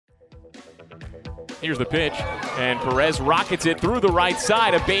Here's the pitch, and Perez rockets it through the right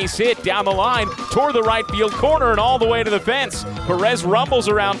side. A base hit down the line toward the right field corner and all the way to the fence. Perez rumbles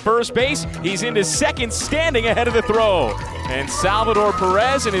around first base. He's into second, standing ahead of the throw. And Salvador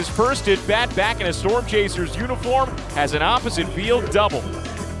Perez, in his first at-bat back in a Storm Chasers uniform, has an opposite field double.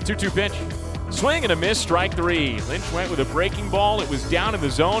 2-2 pitch. Swing and a miss, strike three. Lynch went with a breaking ball. It was down in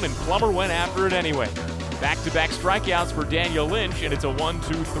the zone, and Plummer went after it anyway. Back-to-back strikeouts for Daniel Lynch, and it's a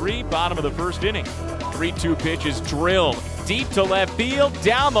 1-2-3, bottom of the first inning. 3-2 pitch is drilled deep to left field,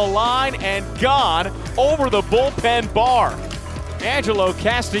 down the line, and gone over the bullpen bar. Angelo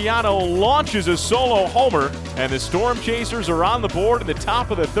Castellano launches a solo homer, and the Storm Chasers are on the board in the top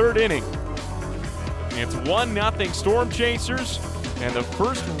of the third inning. It's 1-0 Storm Chasers, and the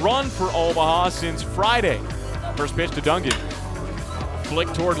first run for Omaha since Friday. First pitch to Dungan. Flick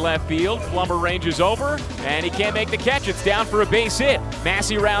toward left field. Plummer ranges over, and he can't make the catch. It's down for a base hit.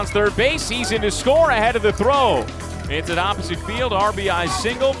 Massey rounds third base. He's in to score ahead of the throw. It's an opposite field RBI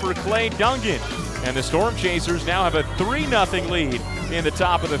single for Clay Dungan. And the Storm Chasers now have a 3-0 lead in the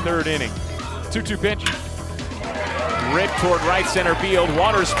top of the third inning. 2-2 pitch. Ripped toward right center field.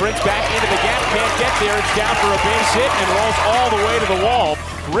 Waters sprints back into the gap. Can't get there. It's down for a base hit and rolls all the way to the wall.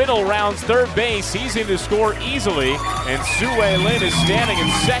 Riddle rounds third base. He's in to score easily. And Sue Lin is standing in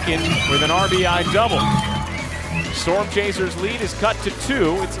second with an RBI double. Storm Chasers lead is cut to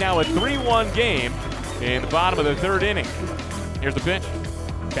 2. It's now a 3-1 game in the bottom of the third inning. Here's the pitch.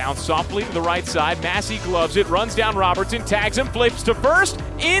 Bounce softly to the right side. Massey gloves it, runs down Robertson, tags him, flips to first.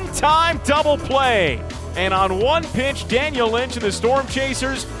 In time, double play. And on one pitch, Daniel Lynch and the Storm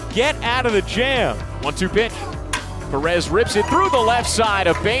Chasers get out of the jam. 1-2 pitch. Perez rips it through the left side,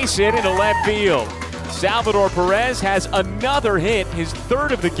 a base hit into left field. Salvador Perez has another hit, his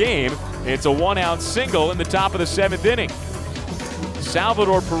third of the game. It's a 1-out single in the top of the 7th inning.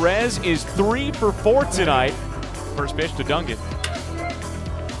 Salvador Perez is 3 for 4 tonight. First pitch to Dungan.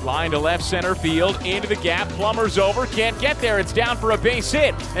 Line to left center field, into the gap, Plummer's over, can't get there, it's down for a base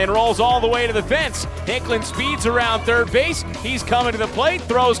hit, and rolls all the way to the fence. Hicklin speeds around third base, he's coming to the plate,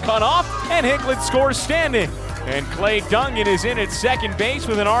 throws cut off, and Hicklin scores standing. And Clay Dungan is in at second base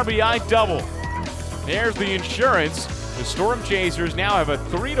with an RBI double. There's the insurance. The Storm Chasers now have a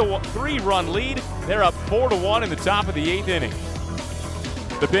 3-run lead. They're up 4-1 in the top of the 8th inning.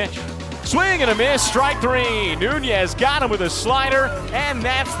 The pitch. Swing and a miss, strike three. Nunez got him with a slider, and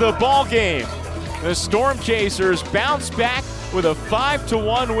that's the ball game. The Storm Chasers bounce back with a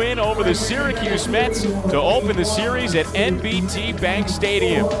 5-1 win over the Syracuse Mets to open the series at NBT Bank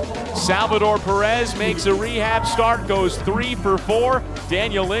Stadium. Salvador Perez makes a rehab start, goes 3 for 4.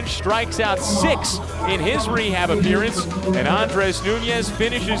 Daniel Lynch strikes out 6 in his rehab appearance, and Andres Nunez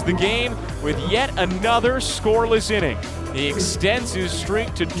finishes the game with yet another scoreless inning. He extends his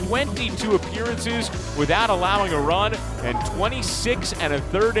streak to 22 appearances without allowing a run and 26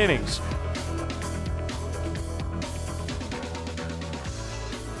 1/3 innings.